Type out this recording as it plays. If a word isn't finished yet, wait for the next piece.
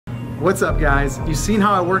What's up, guys? You've seen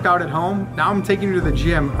how I work out at home. Now I'm taking you to the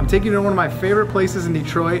gym. I'm taking you to one of my favorite places in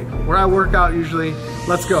Detroit, where I work out usually.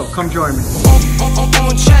 Let's go, come join me.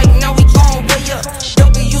 On track, now we gon' way up.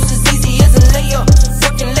 W's as easy as a layup.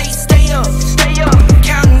 Working late, stay up, stay up.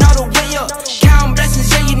 Counting all the way up. Counting blessings,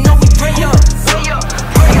 yeah, you know we pray up. Way up,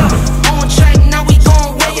 pray up. On track, now we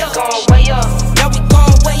gon' way up. Way up. Now we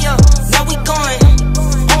gon' way up. Now we going.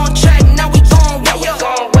 On track, now we gon' way up.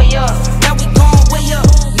 Way up. Now we gon' way up.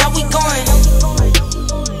 Now we going.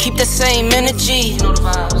 Keep the same energy.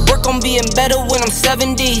 Work on being better when I'm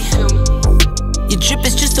 70. Your drip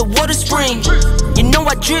is just a water spring. You know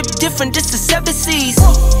I drip different, this the 7 C's.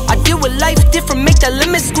 I deal with life different, make that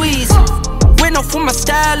lemon squeeze. Went off for my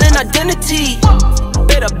style and identity.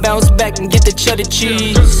 Better bounce back and get the cheddar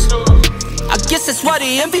cheese. I guess that's why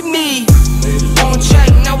they envy me. On track,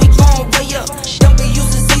 now we gon' way up.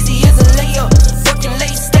 W's as easy as a layup. Working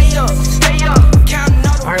late, stay up, stay up. Counting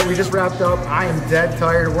all the All right, we just wrapped up. I am dead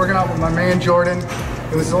tired. Working out with my man Jordan.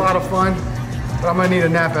 It was a lot of fun, but I'm gonna need a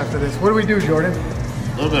nap after this. What do we do, Jordan?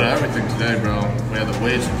 A little bit of everything today, bro. We had the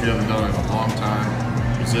weights, which we haven't done in a long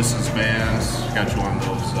time. Resistance bands, got you on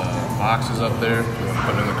those boxes up there.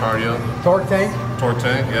 Put in the cardio. Torque tank? Torque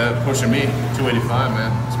tank, yeah, pushing me. 285,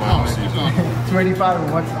 man. That's my own season. 285,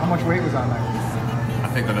 and how much weight was on there? I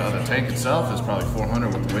think the tank itself is probably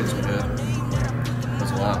 400 with the weights we hit.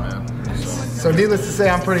 That's a lot, man. So needless to say,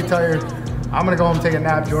 I'm pretty tired. I'm gonna go home and take a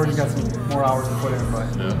nap. Jordan's got some more hours to put in, but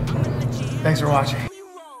yeah. Thanks for watching.